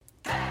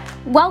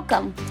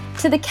Welcome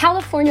to the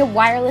California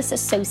Wireless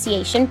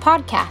Association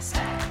podcast.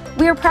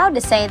 We are proud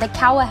to say that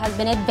CAWA has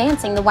been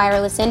advancing the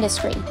wireless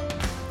industry,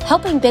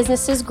 helping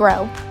businesses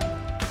grow,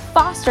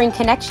 fostering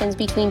connections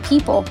between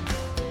people,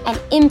 and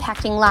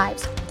impacting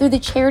lives through the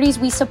charities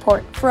we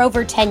support for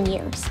over 10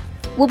 years.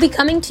 We'll be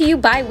coming to you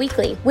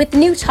bi-weekly with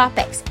new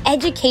topics,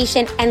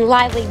 education, and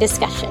lively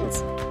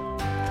discussions.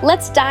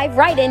 Let's dive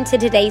right into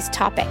today's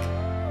topic.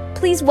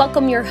 Please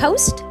welcome your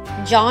host,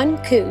 John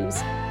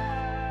Coos.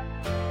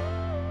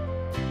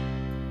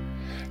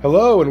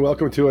 Hello, and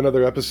welcome to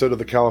another episode of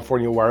the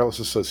California Wireless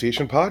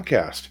Association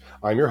podcast.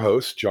 I'm your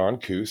host, John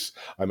Coos.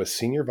 I'm a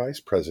Senior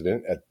Vice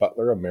President at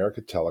Butler America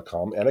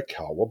Telecom and a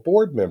CAWA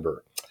board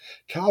member.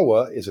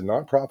 CAWA is a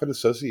nonprofit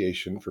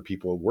association for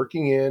people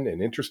working in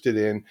and interested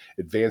in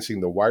advancing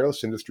the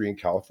wireless industry in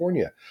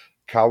California.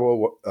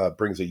 CAWA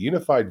brings a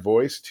unified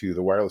voice to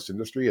the wireless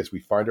industry as we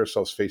find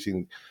ourselves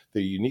facing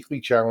the uniquely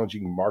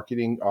challenging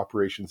marketing,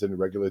 operations, and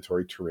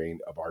regulatory terrain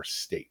of our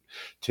state.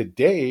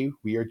 Today,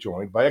 we are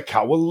joined by a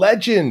CAWA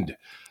legend,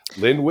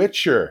 Lynn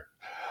Witcher.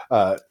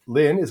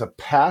 Lynn is a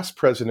past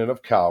president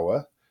of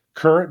CAWA,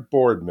 current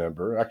board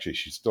member, actually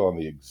she's still on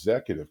the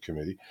executive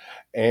committee,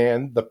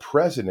 and the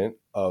president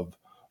of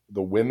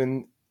the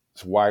Women's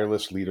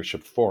Wireless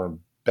Leadership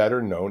Forum,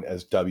 better known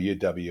as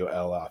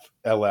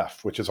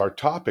WWLF, which is our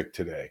topic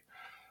today.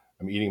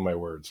 I'm eating my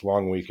words.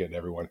 Long weekend,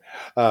 everyone.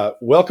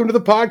 Welcome to the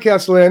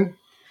podcast, Lynn.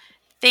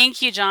 Thank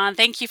you, John.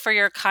 Thank you for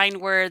your kind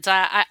words.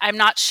 I'm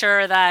not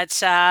sure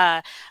that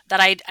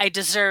I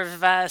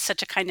deserve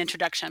such a kind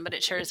introduction, but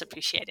it sure is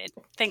appreciated.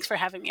 Thanks for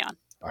having me on.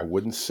 I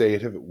wouldn't say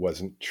it if it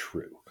wasn't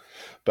true,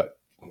 but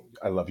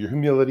I love your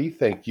humility.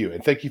 Thank you.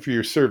 And thank you for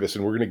your service.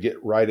 And we're going to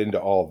get right into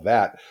all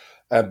that.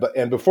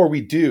 And before we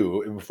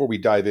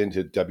dive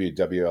into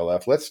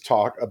WWLF, let's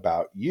talk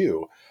about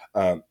you.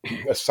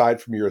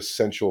 Aside from your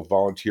essential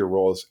volunteer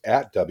roles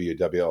at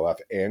WWLF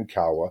and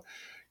CAWA,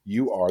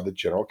 you are the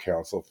general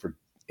counsel for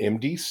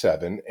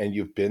MD7, and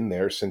you've been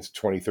there since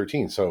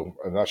 2013. So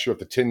I'm not sure if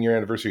the 10-year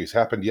anniversary has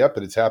happened yet,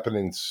 but it's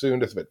happening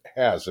soon if it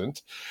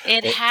hasn't.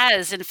 It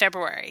has in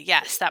February.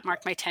 Yes, that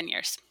marked my 10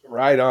 years.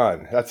 Right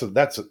on.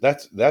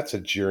 That's a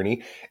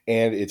journey,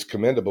 and it's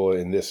commendable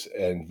in this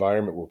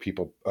environment where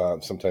people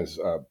sometimes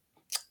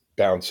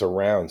bounce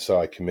around.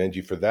 So I commend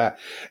you for that.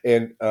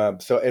 And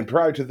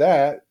prior to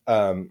that,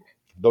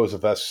 those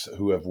of us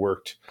who have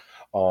worked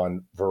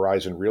on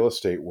Verizon real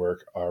estate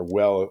work are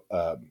well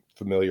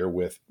familiar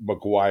with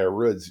McGuire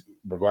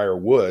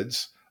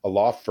Woods, a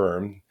law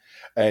firm,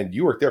 and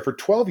you worked there for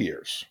 12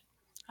 years.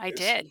 I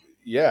did.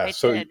 Yeah.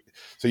 So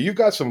you've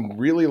got some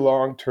really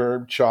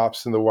long-term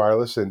chops in the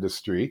wireless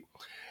industry.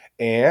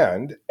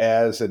 And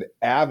as an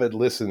avid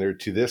listener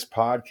to this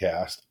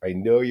podcast, I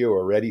know you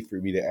are ready for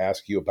me to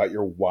ask you about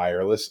your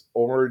wireless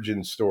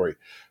origin story,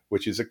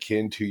 which is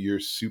akin to your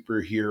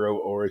superhero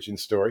origin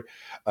story.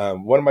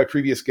 One of my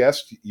previous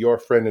guests, your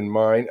friend and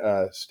mine,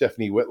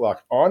 Stephanie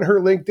Whitlock, on her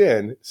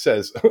LinkedIn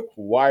says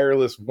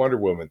wireless Wonder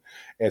Woman.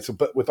 And so,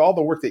 but with all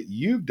the work that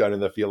you've done in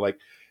the field, like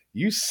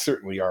you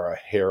certainly are a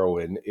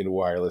heroine in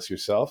wireless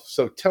yourself.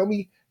 So tell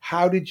me,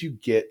 how did you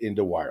get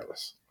into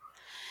wireless?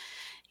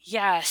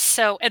 Yeah.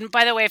 So, and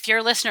by the way, if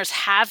your listeners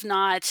have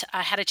not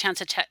had a chance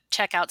to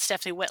check out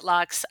Stephanie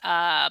Whitlock's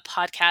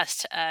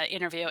podcast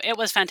interview, it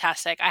was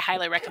fantastic. I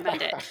highly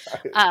recommend it.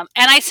 And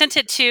I sent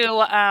it to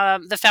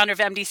the founder of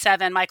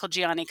MD7, Michael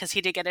Gianni, because he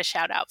did get a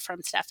shout out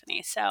from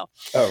Stephanie. So,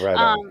 right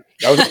on.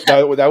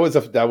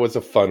 That was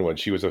a fun one.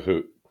 She was a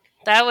hoot.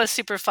 That was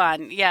super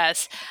fun.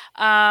 Yes.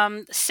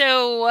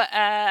 So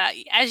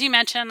as you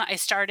mentioned, I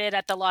started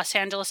at the Los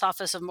Angeles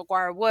office of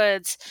McGuire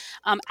Woods.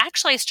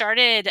 Actually, I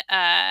started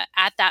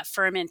at that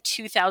firm in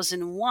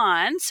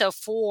 2001. So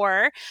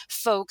for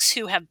folks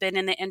who have been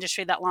in the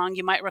industry that long,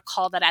 you might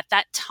recall that at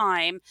that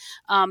time,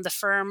 the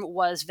firm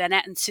was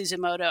Vanette and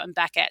Suzumoto and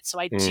Beckett. So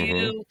I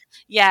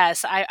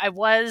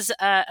was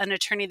an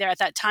attorney there at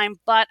that time,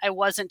 but I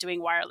wasn't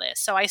doing wireless.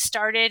 So I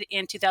started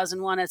in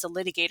 2001 as a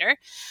litigator,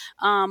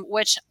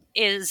 which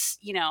is,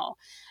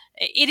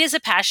 it is a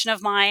passion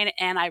of mine,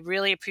 and I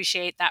really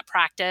appreciate that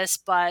practice.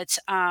 But,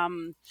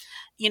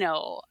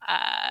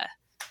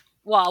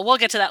 well, we'll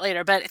get to that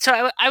later. But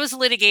so I was a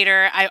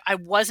litigator. I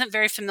wasn't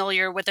very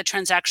familiar with the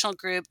transactional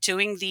group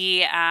doing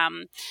the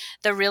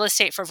real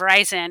estate for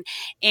Verizon.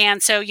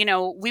 And so,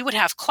 we would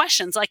have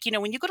questions like,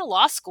 when you go to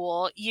law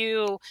school,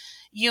 you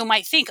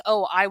might think,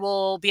 oh, I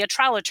will be a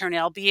trial attorney.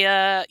 I'll be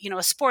a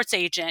sports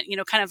agent,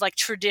 kind of like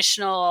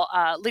traditional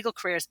legal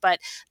careers. But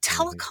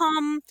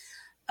telecom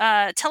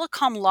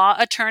law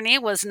attorney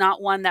was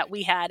not one that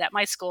we had at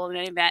my school in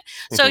any event.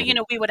 So,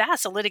 we would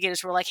ask the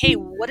litigators, we're like, hey,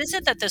 what is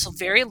it that this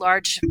very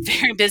large,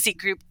 very busy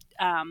group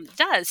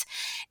does?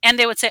 And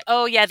they would say,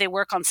 oh, yeah, they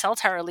work on cell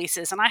tower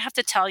leases. And I have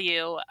to tell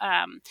you,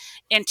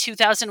 in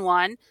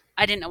 2001,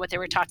 I didn't know what they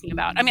were talking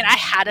about. I mean, I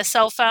had a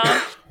cell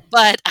phone,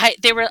 But I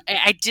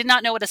did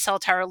not know what a cell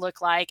tower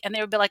looked like. And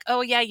they would be like,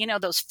 oh yeah,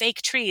 those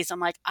fake trees.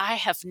 I'm like, I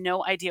have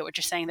no idea what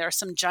you're saying. There are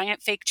some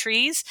giant fake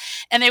trees.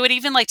 And they would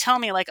even like tell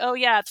me like, oh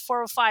yeah, it's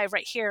 405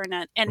 right here.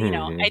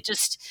 Mm-hmm.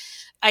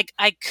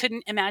 I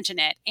couldn't imagine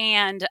it.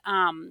 And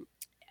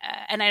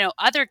I know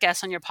other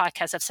guests on your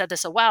podcast have said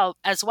this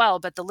as well,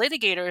 but the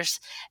litigators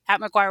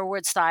at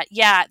McGuire-Woods thought,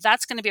 yeah,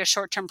 that's going to be a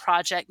short-term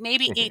project,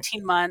 maybe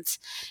 18 months.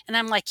 And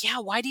I'm like, yeah,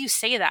 why do you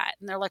say that?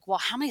 And they're like, well,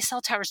 how many cell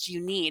towers do you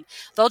need?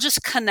 They'll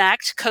just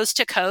connect coast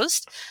to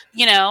coast,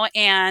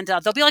 and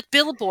they'll be like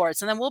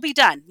billboards, and then we'll be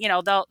done.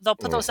 They'll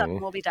put those up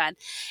and we'll be done.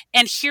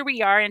 And here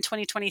we are in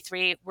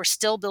 2023. We're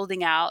still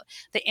building out.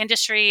 The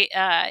industry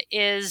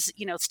is,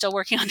 still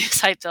working on new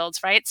site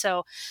builds, right?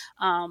 So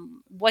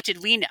what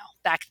did we know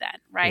back then,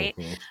 right?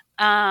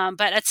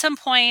 But at some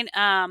point,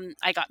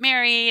 I got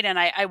married and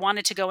I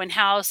wanted to go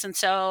in-house. And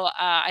so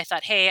I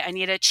thought, hey, I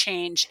need a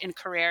change in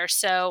career.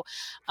 So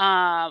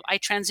I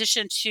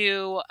transitioned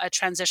to a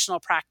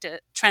transactional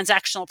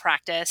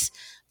practice.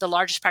 The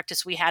largest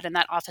practice we had in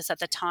that office at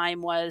the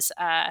time was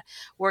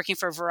working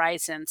for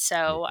Verizon.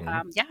 So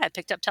I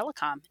picked up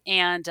telecom,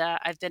 and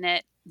I've been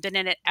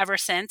in it ever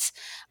since.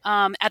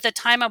 At the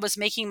time I was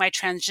making my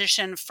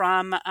transition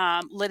from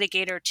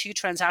litigator to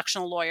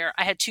transactional lawyer,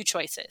 I had two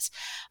choices.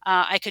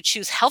 I could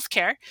choose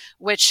healthcare,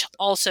 which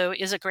also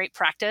is a great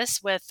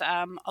practice with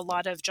a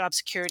lot of job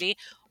security,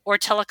 or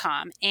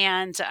telecom.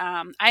 And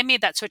I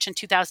made that switch in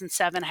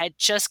 2007. I had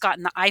just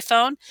gotten the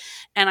iPhone,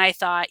 and I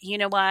thought, you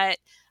know what?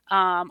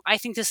 I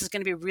think this is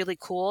going to be really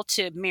cool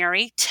to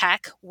marry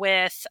tech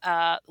with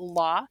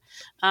law.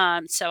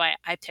 So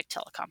I picked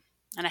telecom,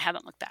 and I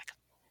haven't looked back.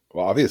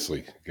 Well,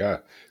 obviously, yeah,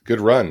 good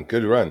run.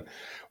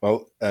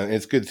 Well,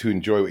 it's good to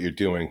enjoy what you're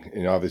doing,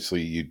 and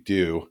obviously you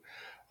do,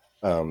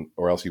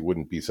 or else you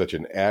wouldn't be such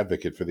an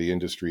advocate for the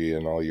industry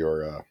and all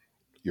your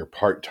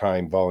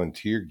part-time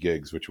volunteer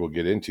gigs, which we'll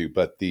get into.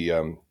 But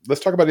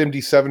let's talk about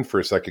MD7 for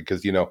a second,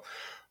 because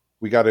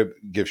we got to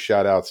give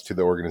shout outs to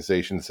the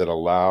organizations that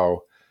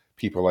allow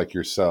people like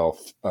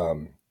yourself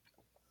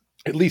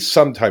at least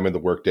sometime in the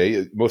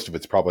workday. Most of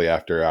it's probably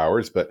after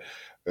hours, but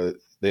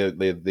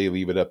they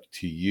leave it up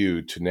to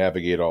you to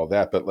navigate all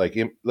that. But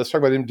let's talk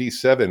about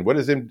MD7. What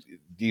does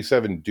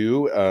MD7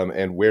 do,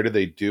 and where do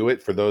they do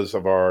it, for those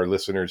of our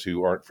listeners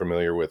who aren't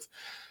familiar with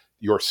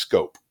your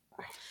scope?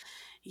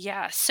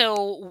 Yeah,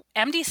 so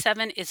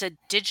MD7 is a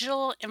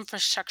digital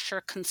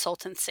infrastructure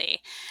consultancy.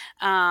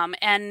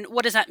 And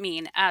what does that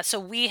mean? So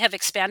we have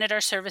expanded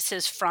our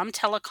services from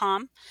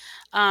telecom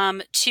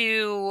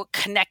to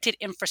connected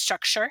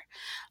infrastructure.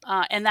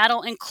 And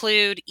that'll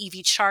include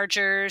EV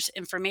chargers,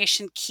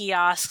 information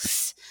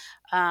kiosks.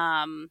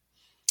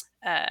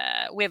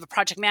 We have a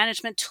project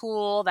management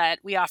tool that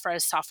we offer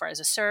as software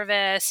as a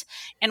service.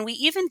 And we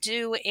even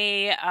do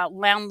a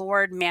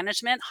landlord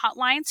management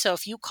hotline. So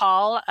if you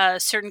call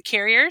certain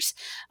carriers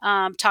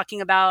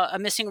talking about a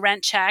missing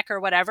rent check or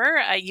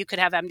whatever, you could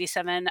have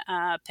MD7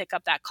 pick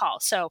up that call.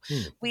 So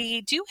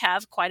we do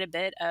have quite a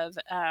bit of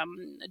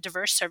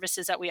diverse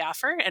services that we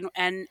offer,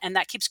 and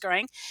that keeps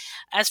growing.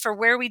 As for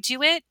where we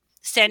do it,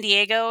 San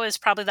Diego is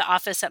probably the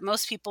office that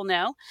most people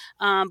know,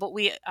 but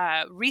we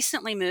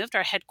recently moved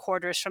our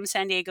headquarters from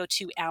San Diego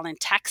to Allen,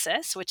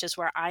 Texas, which is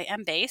where I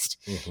am based.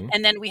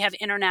 And then we have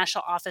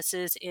international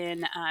offices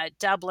in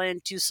Dublin,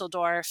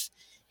 Dusseldorf,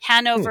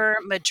 Hanover,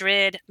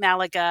 Madrid,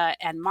 Malaga,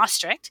 and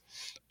Maastricht.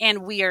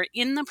 And we are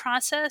in the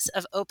process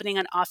of opening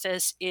an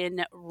office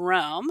in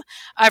Rome.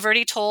 I've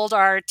already told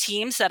our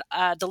teams that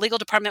the legal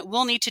department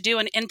will need to do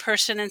an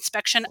in-person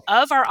inspection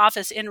of our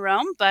office in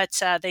Rome, but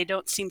they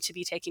don't seem to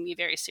be taking me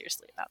very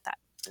seriously about that.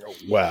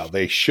 Well,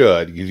 they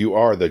should, because you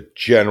are the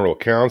general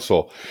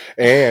counsel.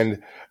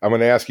 And I'm going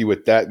to ask you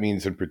what that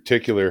means in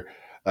particular.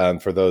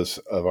 For those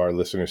of our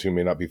listeners who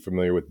may not be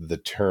familiar with the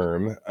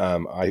term,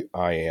 I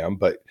am.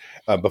 But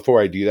before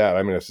I do that,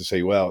 I'm going to have to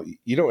say, well,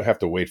 you don't have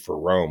to wait for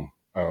Rome.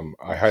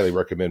 I highly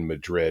recommend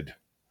Madrid.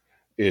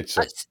 It's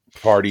a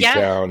party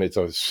town. It's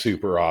a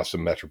super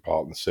awesome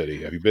metropolitan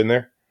city. Have you been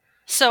there?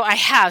 So I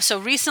have. So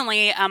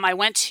recently, I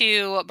went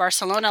to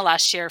Barcelona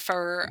last year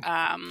for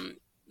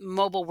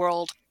Mobile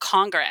World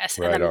Congress,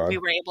 and then we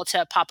were able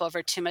to pop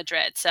over to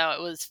Madrid. So it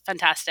was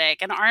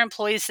fantastic. And our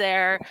employees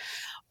there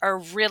are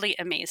really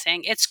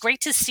amazing. It's great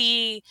to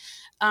see.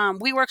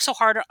 We work so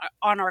hard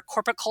on our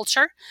corporate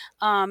culture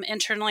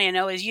internally. I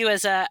know as you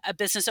as a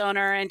business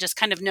owner, and just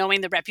kind of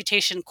knowing the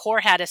reputation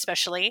CORE had,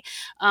 especially,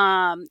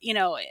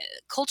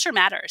 culture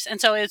matters. And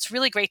so it's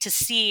really great to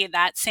see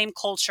that same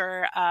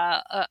culture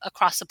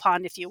across the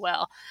pond, if you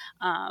will,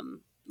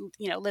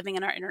 living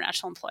in our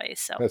international employees.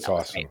 So that's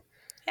awesome.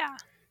 Yeah.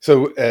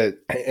 So,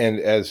 and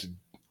as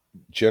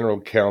general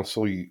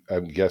counsel,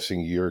 I'm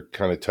guessing you're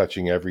kind of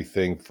touching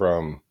everything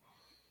from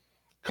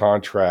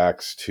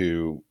contracts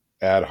to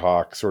ad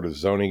hoc sort of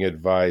zoning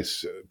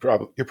advice.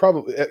 You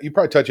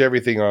probably touch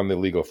everything on the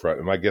legal front.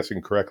 Am I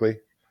guessing correctly?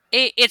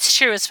 It's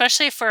true,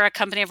 especially for a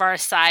company of our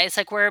size.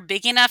 Like we're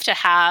big enough to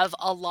have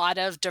a lot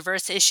of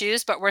diverse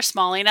issues, but we're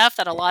small enough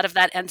that a lot of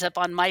that ends up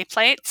on my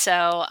plate.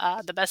 So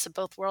the best of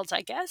both worlds,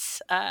 I guess,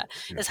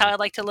 is how I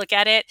like to look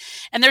at it.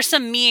 And there's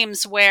some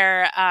memes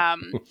where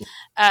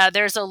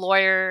there's a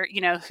lawyer,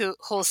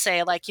 who'll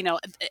say like,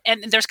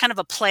 and there's kind of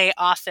a play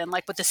often,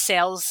 like with the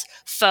sales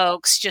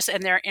folks, just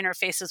in their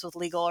interfaces with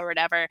legal or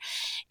whatever.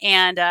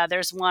 And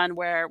there's one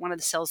where one of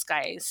the sales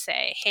guys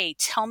say, "Hey,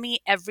 tell me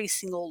every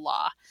single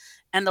law."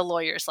 And the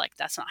lawyer's like,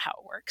 "That's not how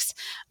it works."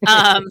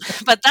 Um,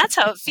 but that's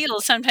how it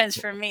feels sometimes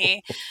for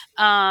me,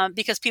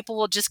 because people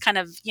will just kind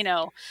of,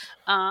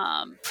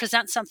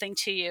 present something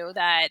to you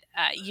that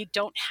you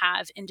don't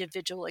have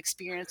individual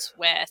experience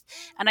with.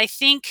 And I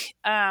think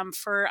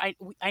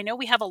I know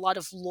we have a lot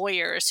of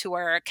lawyers who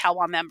are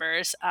CalWA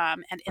members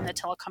and in the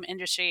telecom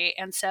industry.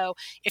 And so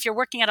if you're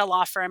working at a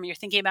law firm, you're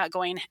thinking about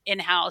going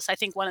in-house, I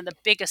think one of the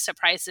biggest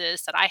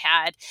surprises that I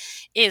had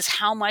is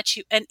how much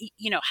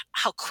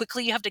how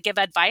quickly you have to give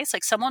advice.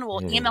 Like someone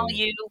will email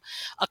you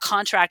a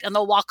contract and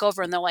they'll walk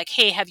over and they're like,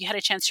 "Hey, have you had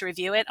a chance to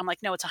review it?" I'm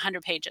like, "No, it's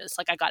 100 pages.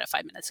 Like I got it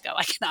 5 minutes ago.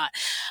 I cannot."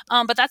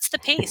 But that's the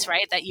pace,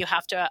 right? That you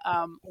have to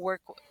work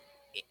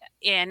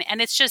in.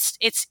 And it's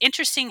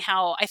interesting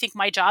how I think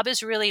my job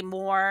is really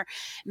more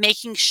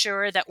making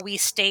sure that we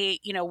stay,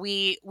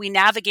 we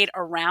navigate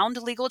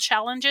around legal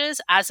challenges,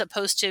 as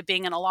opposed to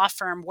being in a law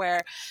firm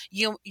where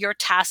your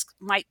task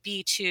might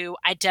be to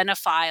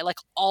identify like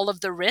all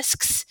of the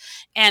risks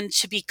and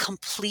to be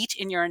complete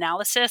in your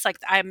analysis. Like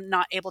I'm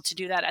not able to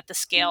do that at the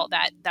scale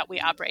that we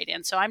operate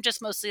in. So I'm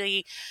just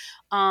mostly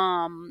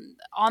on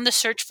the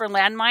search for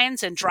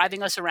landmines and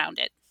driving us around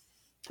it.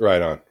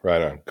 Right on,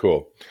 right on.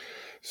 Cool.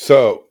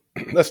 So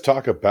let's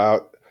talk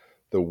about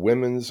the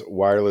Women's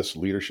Wireless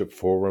Leadership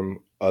Forum,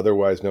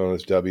 otherwise known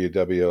as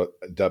WWLF,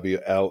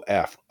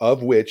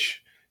 of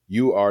which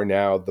you are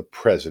now the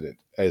president.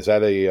 Is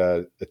that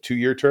a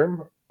 2-year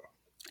term?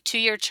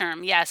 2-year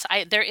term, yes.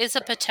 There is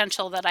a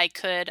potential that I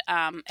could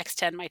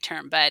extend my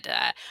term, but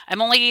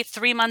I'm only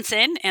 3 months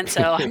in, and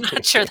so I'm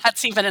not sure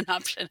that's even an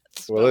option at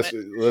this Well,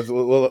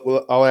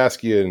 moment. I'll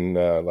ask you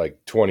in like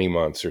 20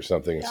 months or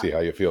something and see how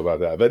you feel about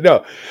that. But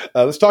no,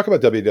 let's talk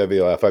about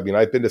WWF. I mean,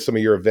 I've been to some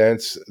of your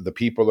events. The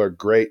people are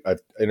great.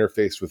 I've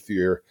interfaced with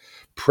your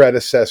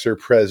predecessor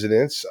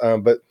presidents.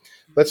 But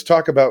let's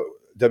talk about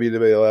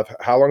WWF.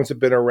 How long has it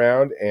been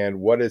around, and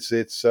what is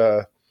its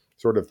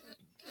sort of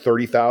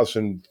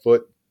 30,000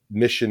 foot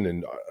mission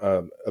and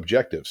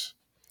objectives?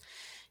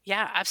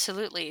 Yeah,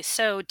 absolutely.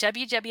 So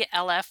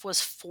WWLF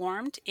was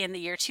formed in the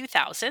year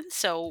 2000.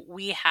 So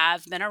we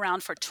have been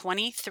around for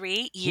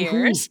 23 Woohoo!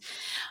 years.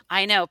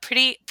 I know,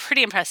 pretty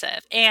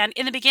impressive. And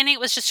in the beginning, it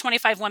was just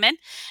 25 women,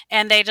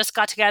 and they just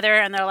got together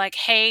and they're like,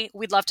 "Hey,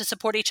 we'd love to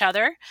support each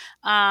other.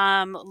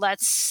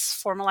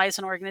 Let's formalize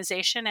an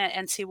organization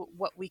and see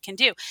what we can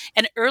do."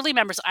 And early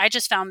members, I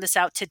just found this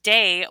out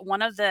today.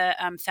 One of the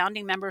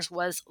founding members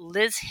was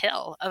Liz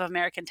Hill of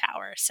American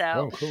Tower. So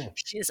Oh, cool.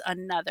 she's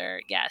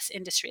another, yes,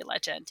 industry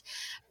legend.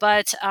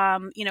 But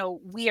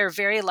we are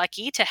very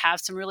lucky to have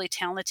some really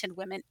talented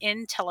women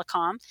in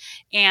telecom,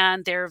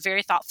 and they're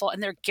very thoughtful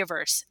and they're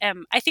givers.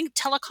 I think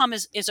telecom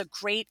is a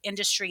great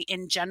industry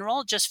in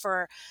general, just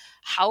for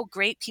how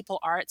great people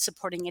are at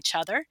supporting each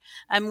other.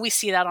 We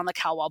see that on the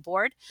CalWA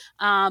board.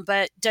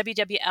 But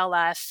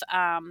WWLF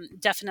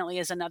definitely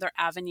is another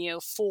avenue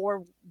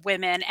for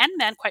women and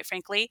men, quite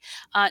frankly,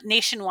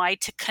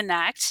 nationwide to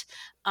connect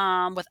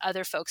with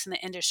other folks in the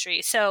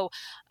industry. So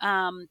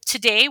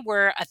today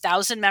we're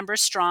 1,000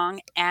 members strong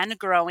and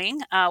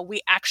growing.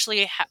 We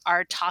actually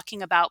are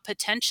talking about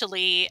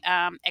potentially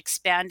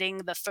expanding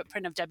the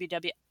footprint of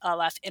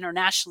WWLF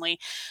internationally.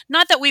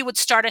 Not that we would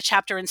start a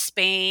chapter in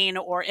Spain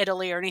or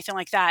Italy or anything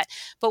like that,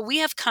 but we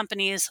have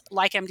companies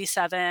like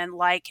MD7,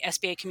 like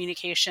SBA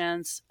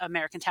Communications,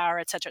 American Tower,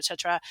 et cetera, et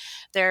cetera.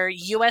 They're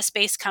US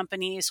based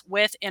companies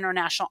with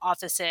international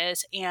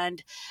offices.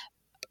 And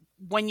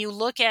when you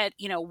look at,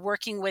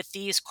 working with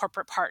these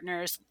corporate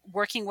partners,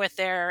 working with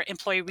their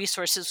employee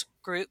resources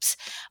groups,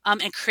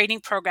 and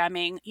creating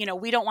programming,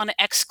 we don't want to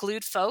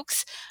exclude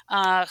folks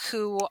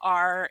who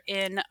are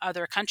in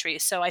other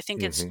countries. So I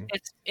think Mm-hmm.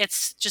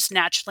 it's just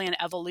naturally an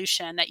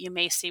evolution that you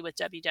may see with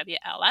WWLF.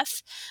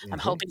 I'm Mm-hmm.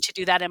 hoping to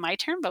do that in my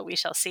term, but we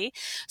shall see.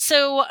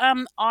 So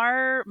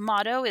our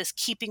motto is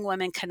keeping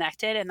women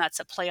connected, and that's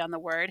a play on the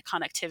word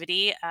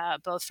connectivity,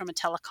 both from a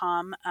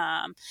telecom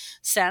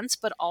sense,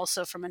 but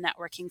also from a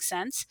networking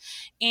sense.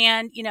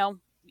 And,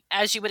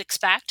 as you would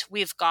expect,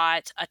 we've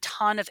got a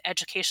ton of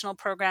educational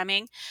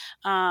programming.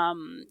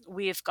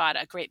 We've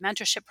got a great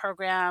mentorship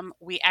program.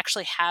 We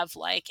actually have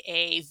like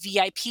a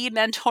VIP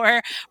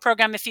mentor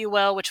program, if you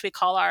will, which we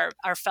call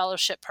our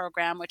fellowship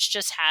program, which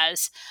just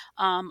has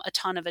a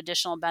ton of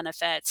additional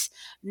benefits.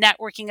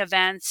 Networking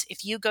events.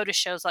 If you go to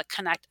shows like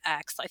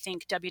ConnectX, I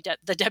think the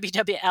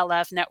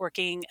WWLF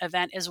networking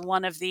event is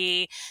one of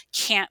the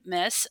can't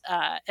miss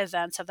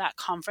events of that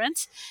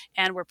conference.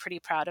 And we're pretty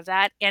proud of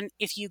that. And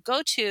if you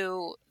go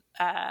to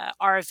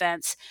our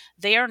events,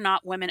 they are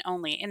not women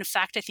only. In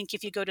fact, I think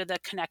if you go to the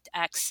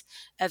ConnectX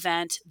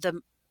event,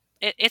 the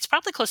it's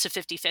probably close to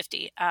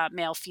 50-50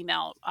 male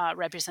female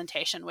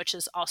representation, which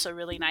is also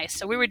really nice.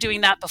 So we were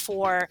doing that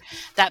before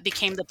that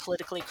became the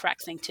politically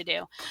correct thing to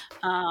do,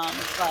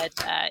 but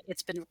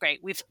it's been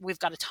great. We've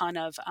got a ton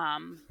of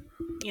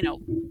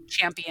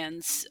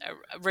champions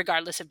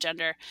regardless of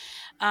gender.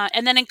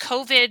 And then in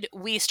COVID,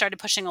 we started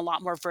pushing a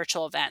lot more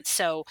virtual events.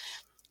 So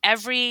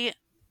every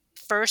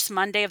first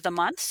Monday of the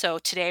month. So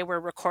today we're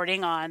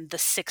recording on the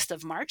 6th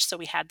of March. So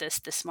we had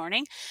this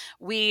morning.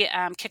 We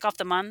kick off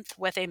the month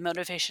with a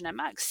motivation and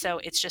mugs. So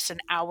it's just an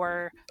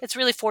hour. It's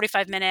really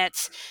 45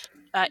 minutes,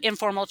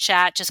 informal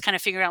chat, just kind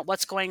of figuring out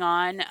what's going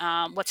on,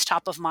 what's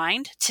top of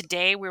mind.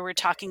 Today we were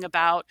talking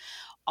about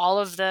all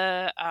of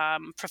the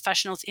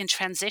professionals in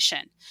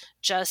transition,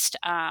 just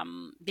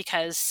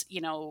because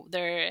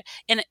they're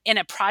in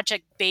a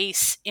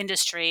project-based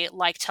industry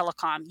like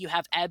telecom, you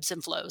have ebbs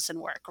and flows in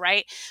work,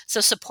 right?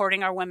 So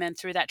supporting our women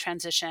through that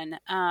transition.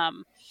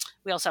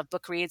 We also have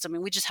book reads. I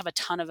mean, we just have a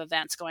ton of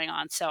events going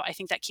on, so I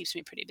think that keeps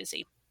me pretty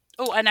busy.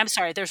 Oh, and I'm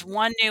sorry, there's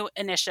one new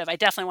initiative I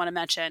definitely want to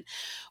mention,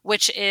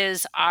 which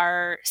is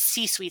our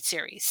C-Suite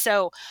series.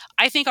 So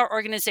I think our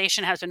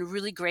organization has been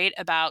really great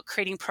about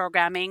creating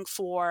programming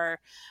for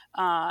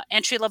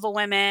entry-level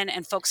women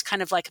and folks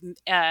kind of like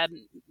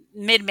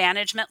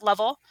mid-management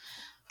level.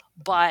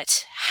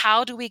 But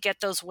how do we get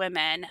those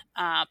women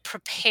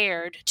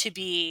prepared to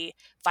be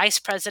vice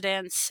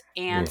presidents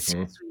and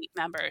C-suite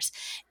members?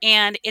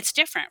 And it's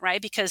different,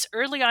 right? Because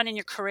early on in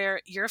your career,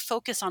 you're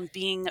focused on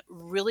being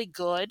really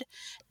good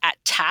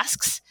at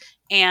tasks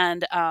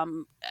and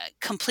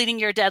completing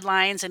your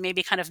deadlines and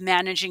maybe kind of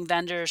managing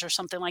vendors or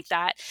something like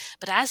that.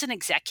 But as an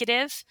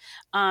executive,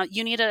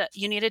 you need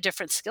a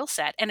different skill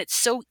set. And it's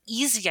so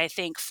easy, I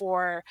think,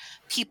 for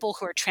people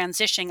who are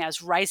transitioning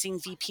as rising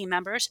VP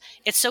members.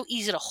 It's so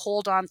easy to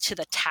hold on to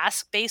the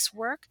task-based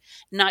work,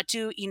 not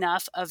do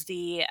enough of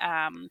the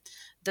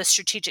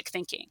strategic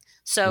thinking.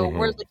 So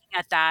we're looking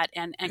at that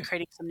and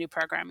creating some new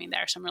programming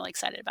there. So I'm really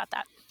excited about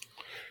that.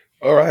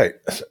 All right.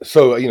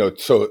 So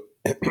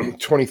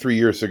 23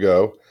 years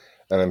ago,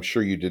 and I'm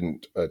sure you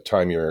didn't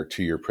time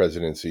your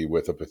presidency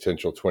with a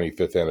potential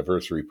 25th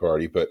anniversary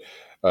party, but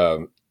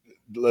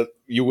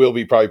you will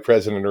be probably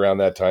president around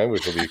that time,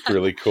 which will be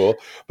really cool.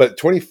 But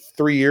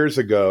 23 years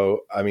ago,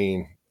 I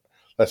mean,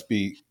 let's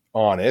be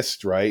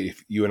honest, right?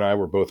 If you and I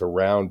were both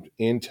around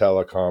in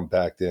telecom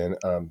back then,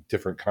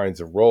 different kinds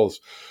of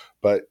roles,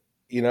 but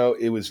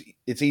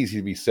it's easy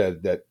to be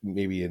said that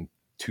maybe in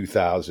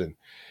 2000,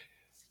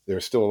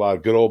 there's still a lot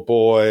of good old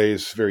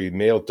boys, very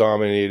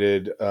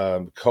male-dominated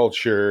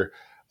culture.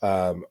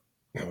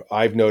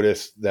 I've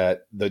noticed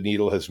that the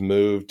needle has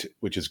moved,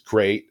 which is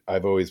great.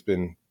 I've always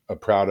been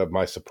proud of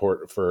my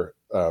support for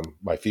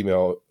my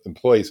female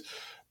employees.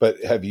 But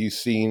what have you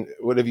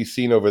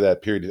seen over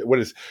that period? What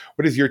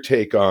is your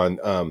take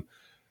on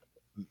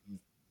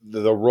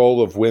the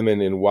role of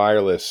women in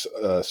wireless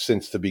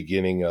since the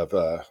beginning of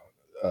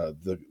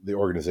the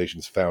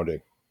organization's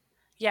founding?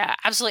 Yeah,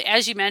 absolutely.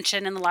 As you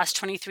mentioned, in the last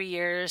 23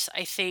 years,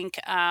 I think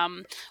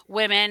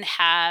women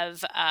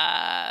have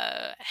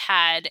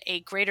had a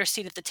greater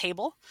seat at the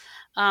table,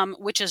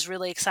 which is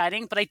really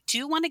exciting. But I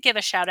do want to give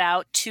a shout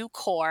out to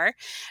CORE,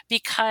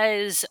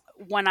 because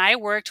when I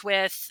worked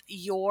with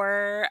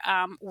your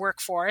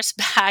workforce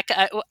back,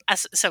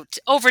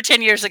 over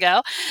 10 years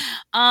ago,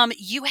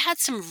 you had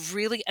some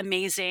really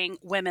amazing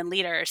women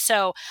leaders.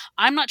 So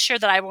I'm not sure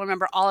that I will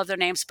remember all of their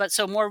names, but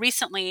so more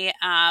recently,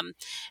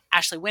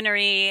 Ashley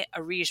Winery,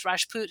 Arish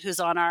Rajput, who's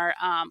on our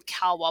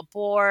CalWA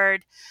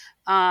board.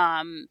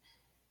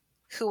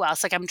 Who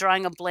else? Like, I'm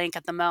drawing a blank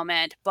at the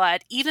moment.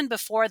 But even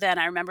before then,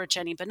 I remember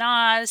Jenny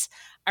Banaz.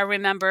 I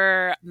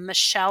remember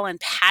Michelle and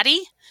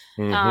Patty.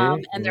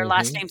 And their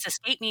last names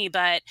escape me.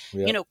 But,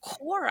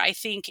 CORE, I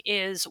think,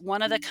 is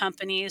one of the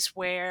companies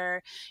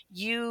where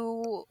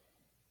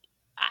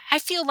I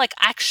feel like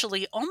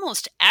actually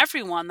almost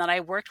everyone that I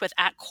worked with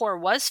at CORE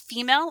was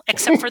female,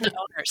 except for the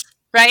owners.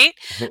 Right.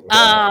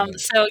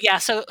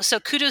 So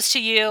kudos to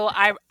you.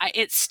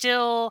 It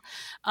still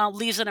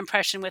leaves an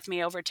impression with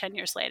me over 10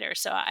 years later.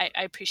 So I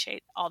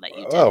appreciate all that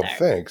you did. Oh, there.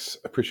 Thanks.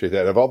 I appreciate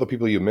that. Of all the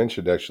people you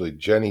mentioned, actually,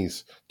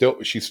 she's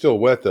still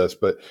with us,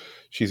 but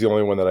she's the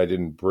only one that I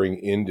didn't bring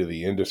into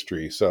the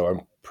industry. So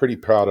I'm pretty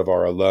proud of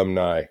our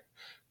alumni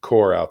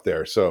core out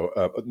there. So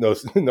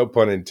no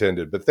pun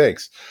intended, but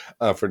thanks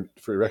for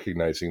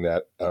recognizing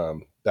that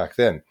back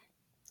then.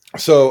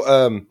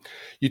 So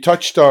you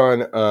touched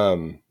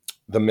on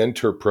the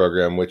mentor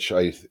program, which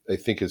I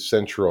think is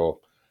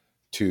central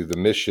to the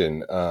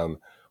mission.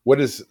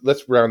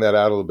 Let's round that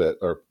out a little bit,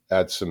 or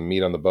add some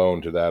meat on the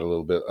bone to that a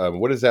little bit.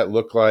 What does that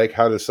look like?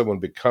 How does someone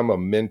become a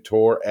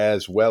mentor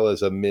as well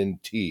as a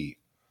mentee?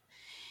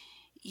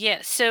 Yeah,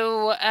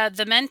 so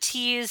the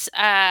mentees,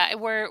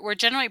 we're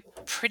generally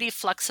pretty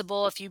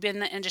flexible. If you've been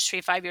in the industry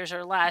 5 years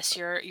or less,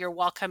 you're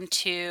welcome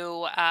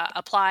to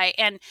apply.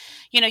 And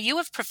you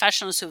have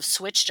professionals who have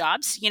switched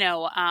jobs,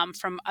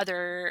 from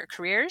other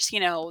careers.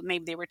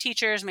 Maybe they were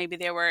teachers, maybe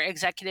they were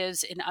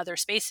executives in other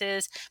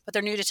spaces, but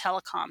they're new to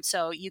telecom.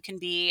 So you can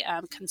be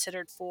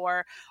considered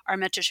for our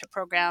mentorship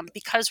program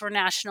because we're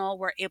national.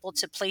 We're able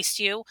to place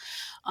you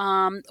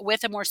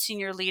with a more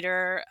senior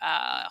leader,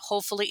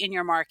 hopefully in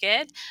your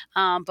market,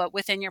 but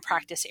within your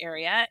practice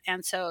area.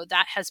 And so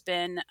that has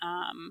been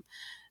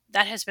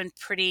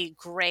pretty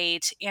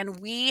great. And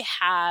we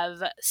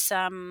have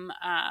some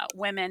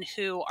women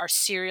who are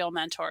serial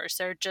mentors.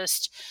 They're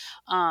just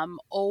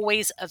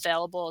always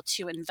available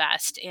to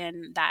invest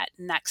in that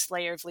next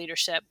layer of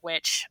leadership,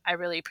 which I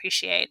really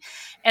appreciate.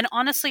 And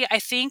honestly, I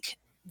think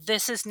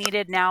this is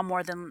needed now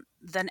more than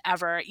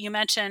ever. You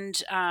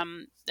mentioned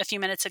a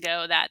few minutes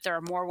ago that there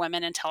are more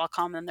women in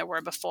telecom than there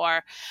were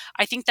before.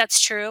 I think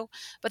that's true.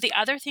 But the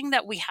other thing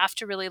that we have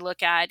to really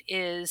look at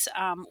is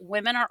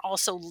women are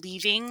also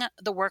leaving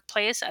the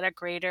workplace at a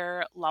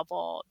greater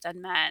level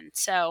than men.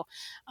 So,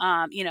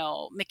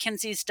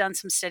 McKinsey's done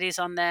some studies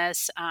on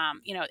this.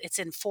 It's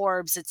in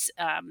Forbes, it's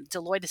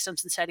Deloitte has done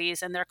some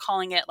studies, and they're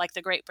calling it like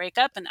the Great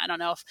Breakup. And I don't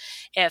know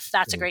if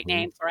that's a great Mm-hmm.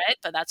 name for it,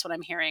 but that's what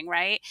I'm hearing,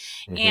 right?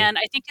 Mm-hmm. And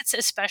I think it's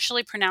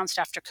especially pronounced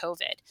after COVID.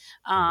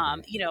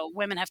 Mm-hmm.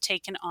 Women have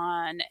taken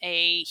on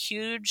a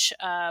huge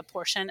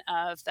portion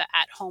of the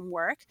at-home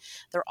work.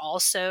 They're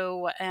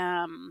also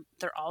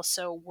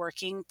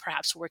working,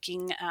 perhaps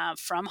working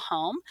from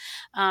home,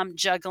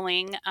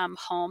 juggling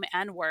home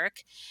and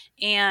work.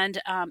 And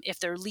if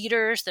they're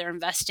leaders, they're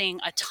investing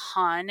a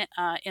ton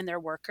in their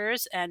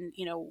workers. And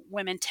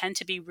women tend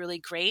to be really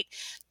great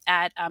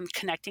at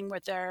connecting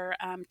with their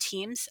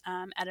teams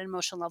at an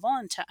emotional level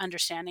and to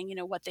understanding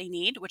what they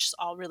need, which is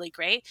all really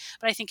great.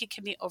 But I think it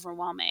can be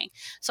overwhelming.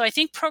 So I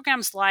think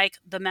programs like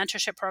the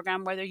mentorship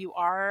program, whether you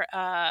are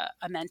a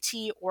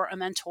mentee or a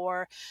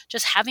mentor,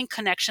 just having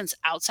connections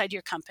outside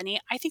your company,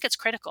 I think it's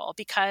critical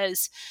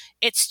because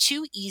it's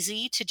too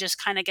easy to just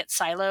kind of get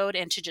siloed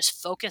and to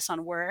just focus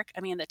on work.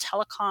 I mean, the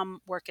telecom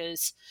work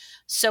is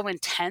so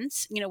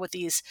intense, with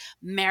these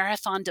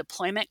marathon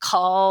deployment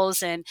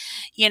calls and,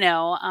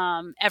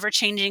 ever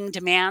changing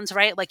demands,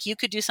 right? Like you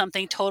could do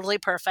something totally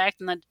perfect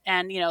and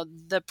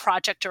the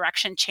project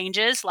direction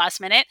changes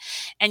last minute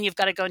and you've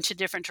got to go into a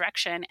different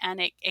direction and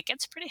it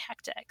gets pretty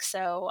hectic.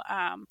 So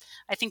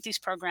I think these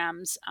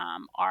programs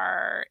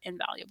are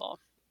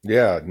invaluable.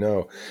 Yeah,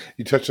 no,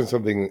 you touched on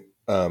something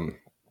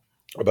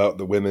about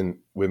the women.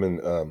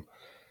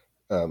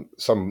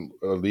 Some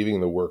leaving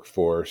the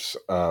workforce.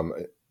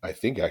 I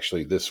think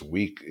actually this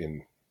week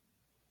in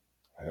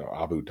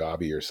Abu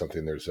Dhabi or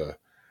something, there's a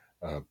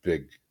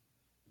big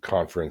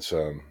conference.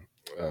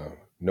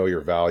 Know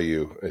Your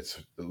Value. It's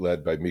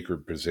led by Mika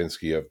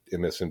Brzezinski of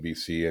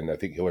MSNBC, and I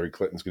think Hillary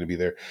Clinton's going to be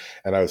there.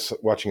 And I was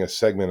watching a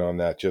segment on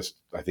that just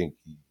I think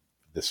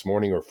this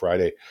morning or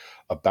Friday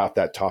about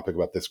that topic,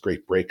 about this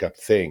great breakup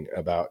thing,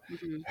 about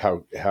Mhm.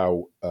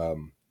 how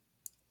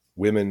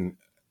women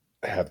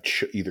have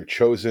either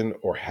chosen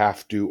or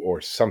have to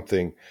or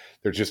something.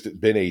 There's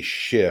just been a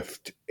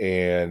shift,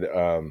 and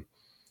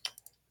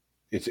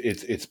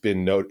it's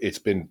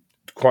been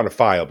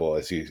quantifiable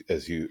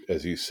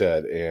as you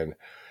said. And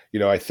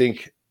I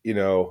think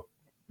the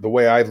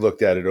way I've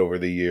looked at it over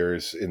the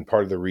years, and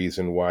part of the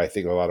reason why I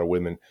think a lot of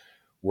women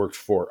worked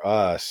for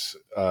us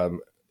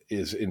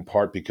is in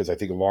part because I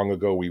think long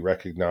ago we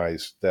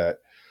recognized that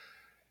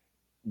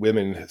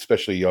women,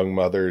 especially young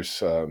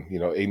mothers,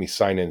 Amy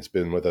Sinan's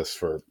been with us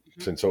for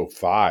Mhm. since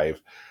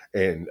 '05,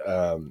 and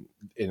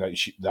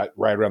that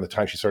right around the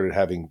time she started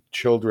having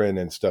children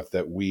and stuff,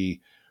 that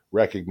we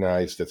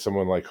recognized that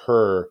someone like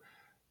her,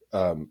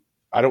 um,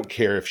 I don't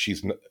care if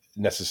she's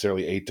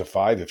necessarily 8 to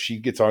 5, if she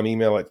gets on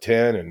email at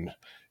 10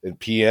 and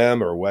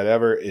PM or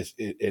whatever,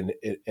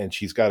 and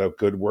she's got a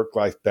good work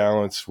life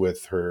balance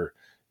with her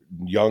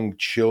young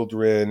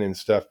children and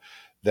stuff,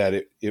 that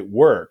it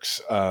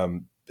works.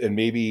 And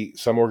maybe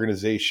some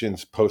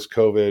organizations post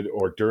COVID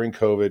or during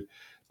COVID,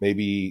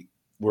 maybe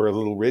were a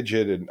little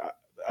rigid. And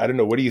I don't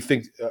know. What do you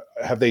think?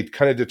 Have they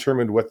kind of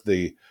determined what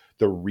the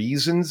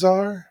reasons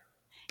are?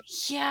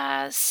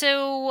 Yeah.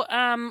 So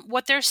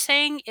what they're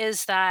saying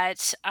is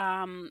that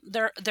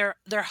they're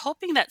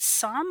hoping that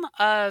some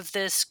of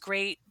this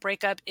great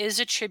breakup is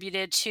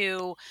attributed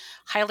to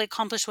highly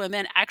accomplished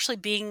women actually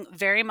being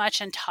very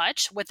much in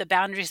touch with the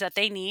boundaries that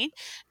they need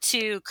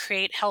to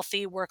create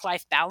healthy work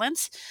life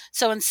balance.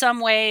 So in some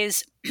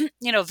ways,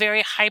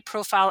 very high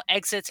profile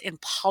exits in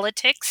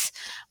politics.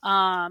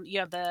 You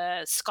have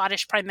the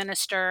Scottish Prime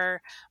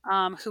Minister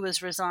who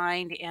has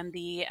resigned, and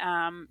the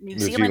New New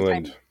Zealand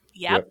Prime. Zealand.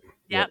 Yep. Yep.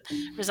 Yep,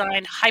 Yep.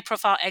 resigned. High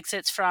profile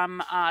exits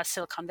from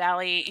Silicon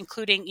Valley,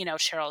 including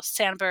Sheryl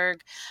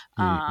Sandberg,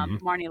 Mm-hmm.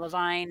 Marnie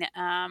Levine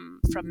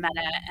from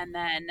Meta, and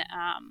then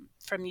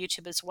from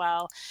YouTube as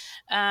well.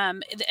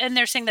 And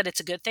they're saying that it's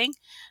a good thing,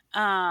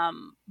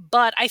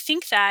 but I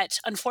think that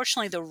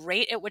unfortunately the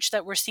rate at which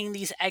that we're seeing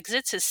these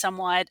exits is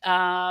somewhat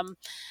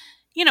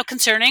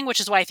concerning, which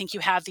is why I think you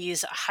have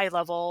these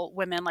high-level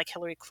women like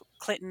Hillary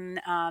Clinton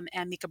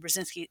and Mika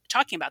Brzezinski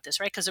talking about this,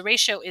 right? Because the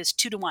ratio is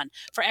 2-1.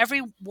 For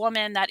every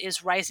woman that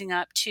is rising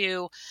up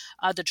to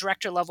the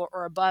director level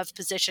or above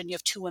position, you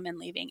have 2 women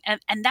leaving,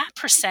 and that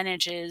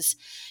percentage is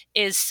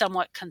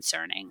somewhat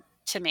concerning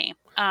to me,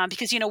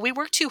 because we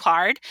work too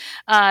hard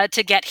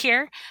to get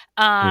here,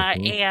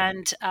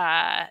 and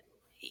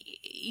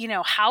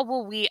how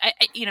will we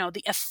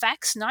the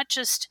effects,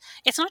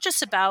 it's not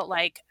just about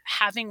like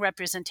having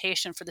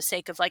representation for the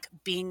sake of like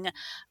being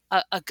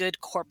a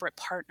good corporate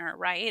partner,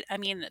 right? I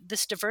mean,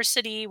 this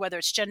diversity, whether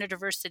it's gender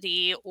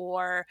diversity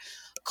or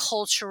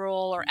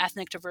cultural or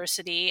ethnic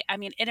diversity, I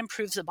mean, it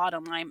improves the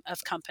bottom line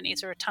of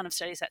companies. There are a ton of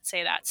studies that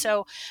say that.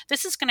 So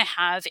this is going to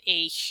have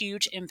a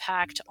huge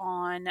impact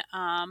on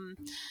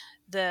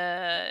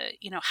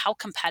how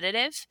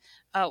competitive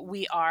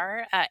we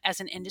are as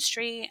an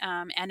industry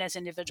and as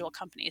individual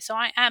companies. So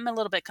I am a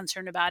little bit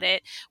concerned about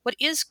it. What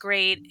is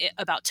great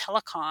about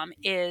telecom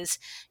is,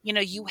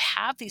 you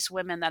have these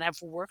women that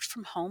have worked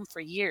from home for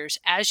years.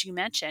 As you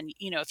mentioned,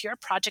 if you're a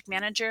project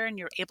manager and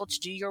you're able to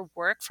do your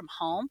work from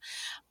home,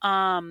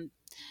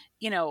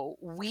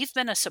 we've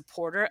been a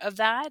supporter of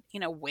that,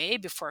 way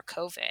before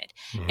COVID.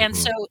 And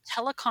so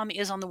telecom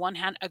is, on the one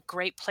hand, a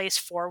great place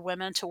for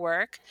women to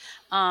work.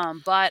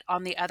 But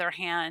on the other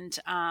hand,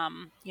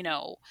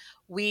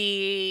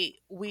 we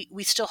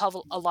still have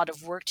a lot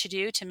of work to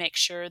do to make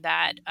sure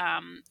that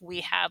we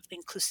have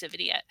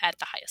inclusivity at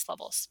the highest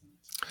levels.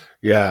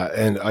 Yeah.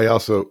 And I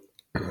also,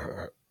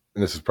 and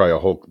this is probably a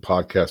whole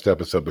podcast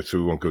episode, but so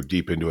we won't go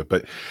deep into it,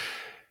 but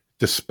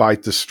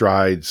despite the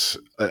strides,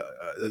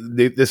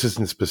 this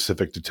isn't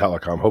specific to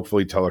telecom.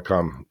 Hopefully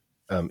telecom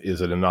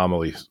is an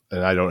anomaly,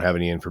 and I don't have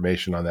any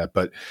information on that.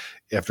 But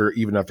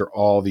even after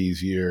all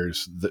these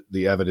years,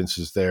 the evidence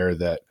is there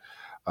that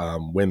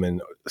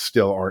women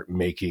still aren't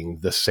making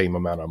the same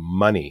amount of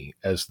money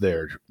as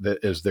their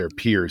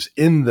peers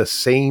in the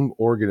same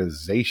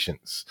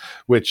organizations,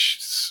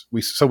 which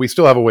we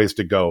still have a ways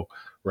to go,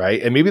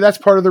 right? And maybe that's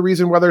part of the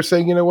reason why they're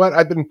saying, you know what,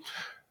 I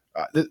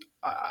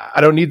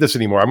don't need this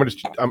anymore.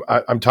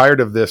 I'm tired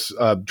of this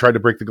trying to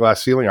break the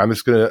glass ceiling. I'm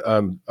just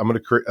gonna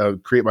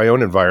create my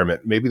own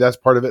environment. Maybe that's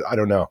part of it. I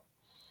don't know.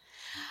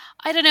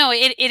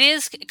 It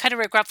is kind of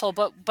regretful,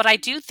 but I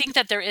do think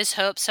that there is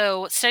hope.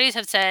 So studies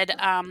have said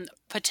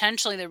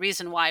potentially the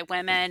reason why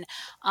women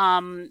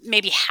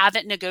maybe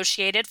haven't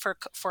negotiated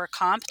for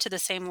comp to the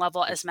same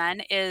level as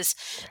men is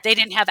they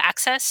didn't have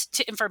access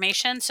to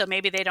information. So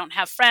maybe they don't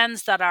have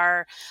friends that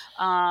are,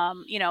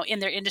 in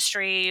their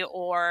industry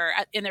or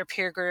in their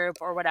peer group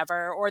or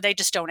whatever, or they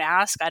just don't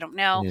ask. I don't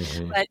know.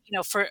 Mm-hmm. But,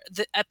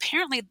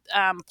 apparently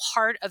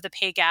part of the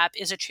pay gap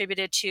is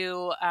attributed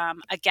to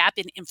a gap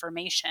in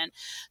information.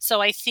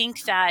 So I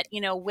think that,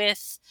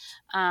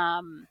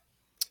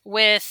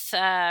 with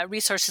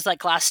resources like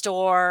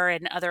Glassdoor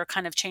and other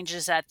kind of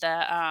changes at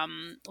the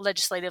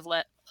legislative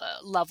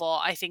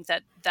level, I think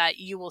that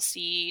you will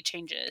see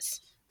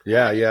changes.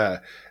 Yeah, yeah.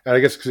 And I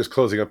guess just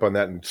closing up on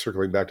that and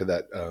circling back to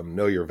that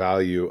Know Your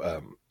Value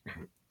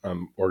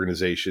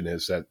organization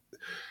is that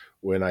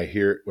when I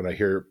hear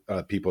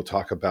people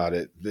talk about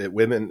it, that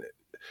women,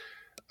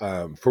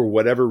 for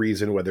whatever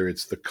reason, whether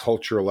it's the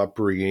cultural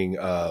upbringing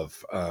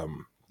of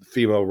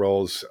female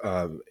roles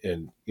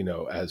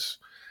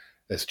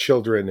as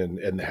children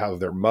and how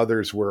their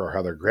mothers were or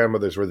how their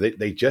grandmothers were,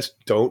 they just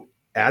don't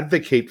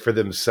advocate for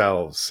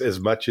themselves as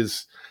much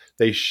as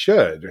they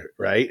should,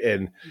 right?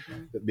 And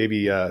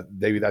maybe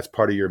that's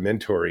part of your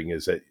mentoring,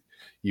 is that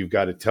you've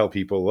got to tell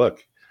people,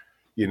 look,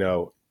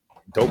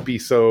 don't be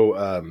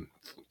so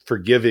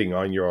forgiving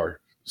on your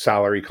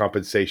salary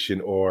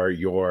compensation or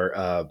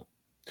your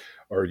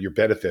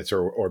benefits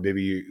or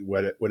maybe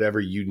whatever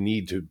you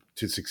need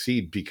to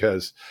succeed,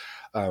 because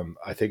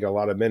I think a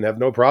lot of men have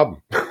no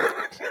problem.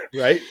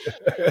 Right?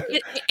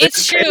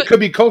 It's true. It could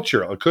be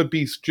cultural. It could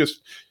be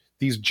just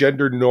these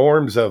gender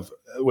norms of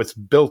what's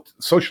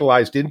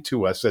socialized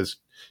into us as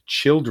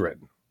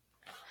children.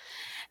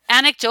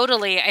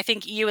 Anecdotally, I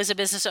think you as a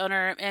business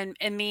owner and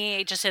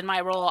me just in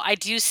my role, I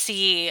do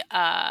see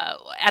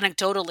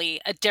anecdotally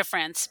a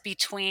difference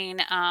between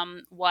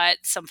what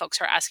some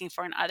folks are asking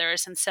for and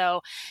others. And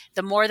so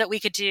the more that we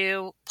could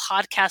do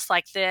podcasts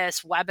like this,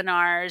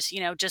 webinars,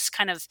 just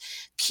kind of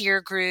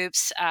peer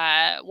groups,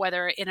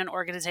 whether in an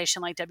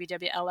organization like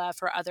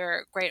WWLF or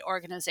other great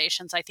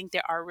organizations, I think they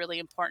are really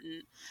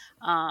important.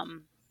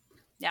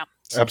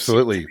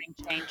 Absolutely.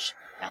 Change.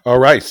 Yeah. All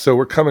right. So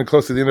we're coming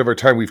close to the end of our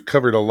time. We've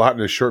covered a lot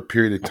in a short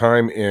period of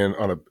time and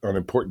on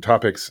important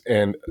topics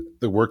and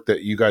the work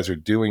that you guys are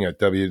doing at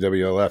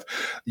WWLF.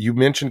 You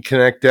mentioned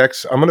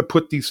ConnectX. I'm going to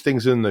put these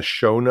things in the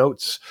show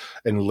notes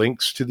and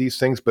links to these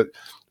things, but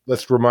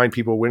let's remind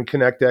people when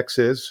ConnectX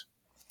is.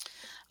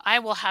 I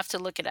will have to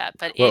look it up,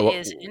 but it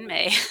is in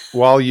May.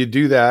 While you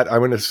do that, I'm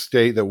going to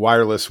state that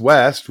Wireless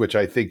West, which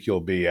I think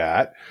you'll be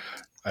at,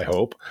 I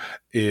hope,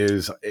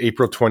 is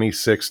April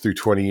 26th through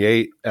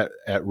 28th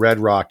at Red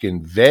Rock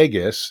in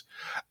Vegas.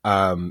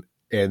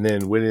 And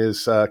then when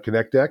is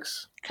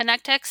ConnectX?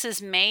 ConnectX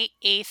is May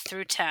 8th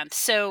through 10th.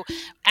 So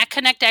at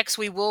ConnectX,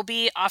 we will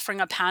be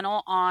offering a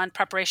panel on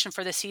preparation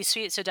for the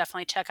C-suite. So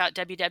definitely check out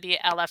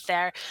WWLF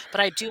there. But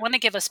I do want to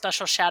give a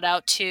special shout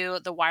out to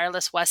the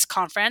Wireless West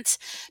Conference,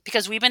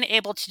 because we've been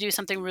able to do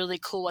something really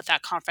cool with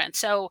that conference.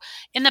 So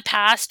in the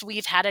past,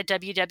 we've had a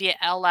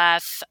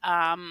WWLF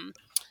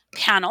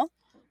panel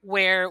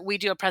where we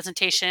do a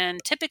presentation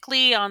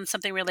typically on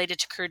something related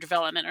to career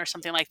development or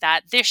something like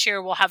that. This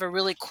year, we'll have a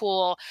really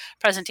cool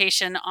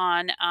presentation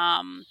on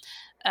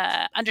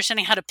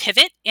understanding how to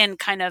pivot in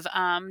kind of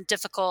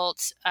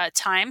difficult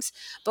times.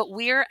 But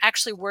we're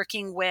actually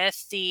working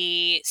with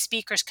the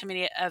speakers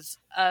committee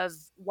of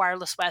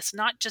Wireless West,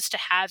 not just to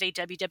have a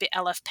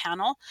WWLF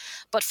panel,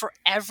 but for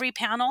every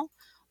panel,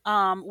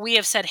 we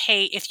have said,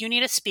 hey, if you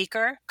need a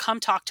speaker, come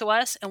talk to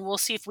us and we'll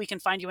see if we can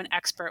find you an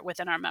expert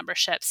within our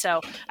membership.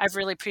 So I've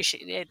really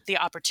appreciated the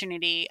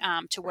opportunity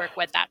to work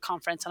with that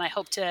conference. And I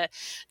hope to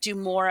do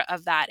more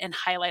of that and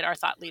highlight our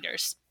thought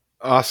leaders.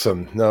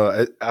 Awesome.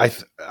 No,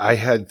 I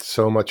had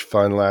so much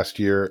fun last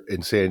year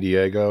in San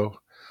Diego.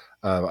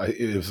 I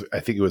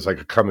think it was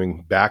like a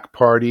coming back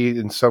party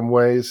in some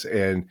ways,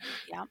 and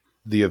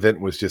the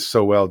event was just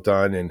so well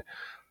done.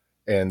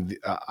 And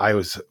I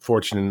was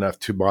fortunate enough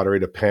to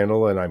moderate a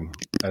panel, and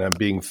I'm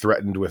being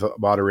threatened with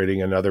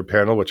moderating another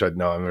panel, which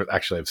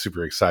I'm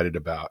super excited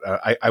about.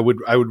 I would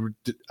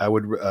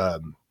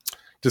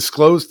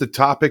disclose the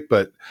topic,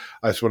 but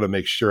I just want to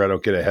make sure I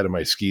don't get ahead of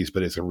my skis,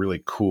 but it's a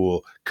really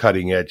cool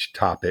cutting edge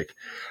topic.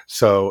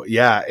 So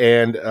yeah.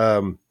 And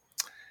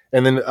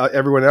then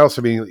everyone else,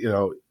 I mean,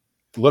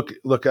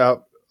 look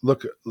out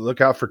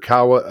for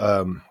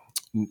CAWA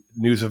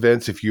news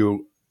events. If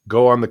you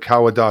go on the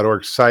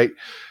CAWA.org site,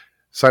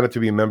 sign up to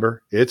be a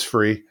member. It's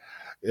free.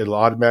 It'll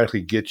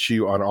automatically get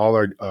you on all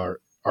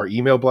our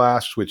email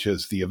blasts, which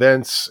is the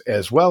events,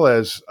 as well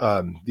as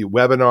the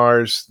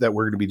webinars that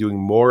we're going to be doing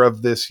more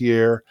of this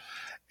year.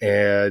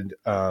 And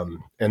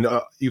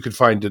you can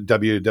find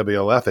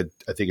WWLF at,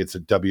 I think it's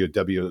at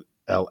WWLF.org,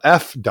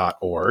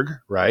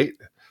 right?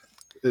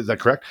 Is that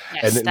correct?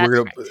 Yes, and then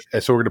we're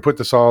going to put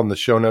this all in the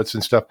show notes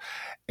and stuff.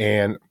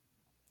 And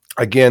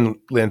again,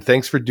 Lynn,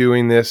 thanks for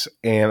doing this.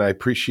 And I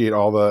appreciate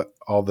all the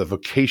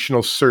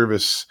vocational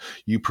service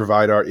you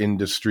provide our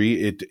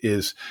industry.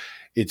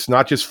 It's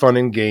not just fun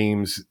and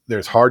games.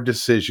 There's hard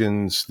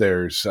decisions.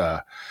 There's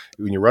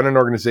when you run an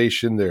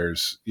organization,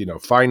 there's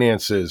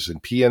finances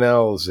and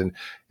P&Ls, and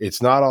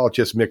it's not all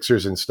just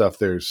mixers and stuff.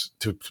 There's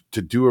to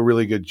do a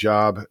really good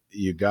job,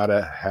 you got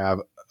to have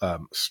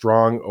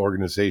strong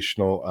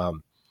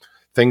organizational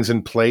things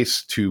in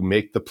place to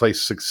make the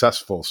place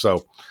successful.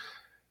 So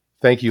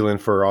thank you, Lynn,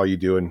 for all you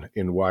do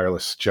in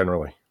wireless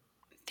generally.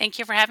 Thank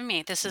you for having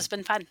me. This has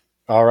been fun.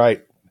 All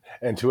right.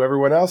 And to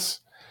everyone else,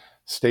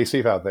 stay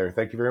safe out there.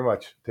 Thank you very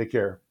much. Take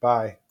care.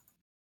 Bye.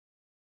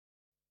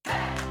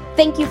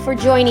 Thank you for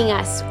joining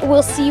us.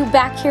 We'll see you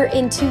back here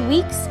in 2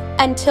 weeks.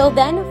 Until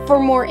then, for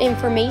more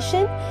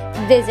information,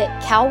 visit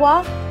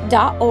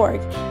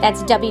calwa.org.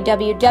 That's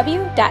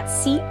www.calwa.org.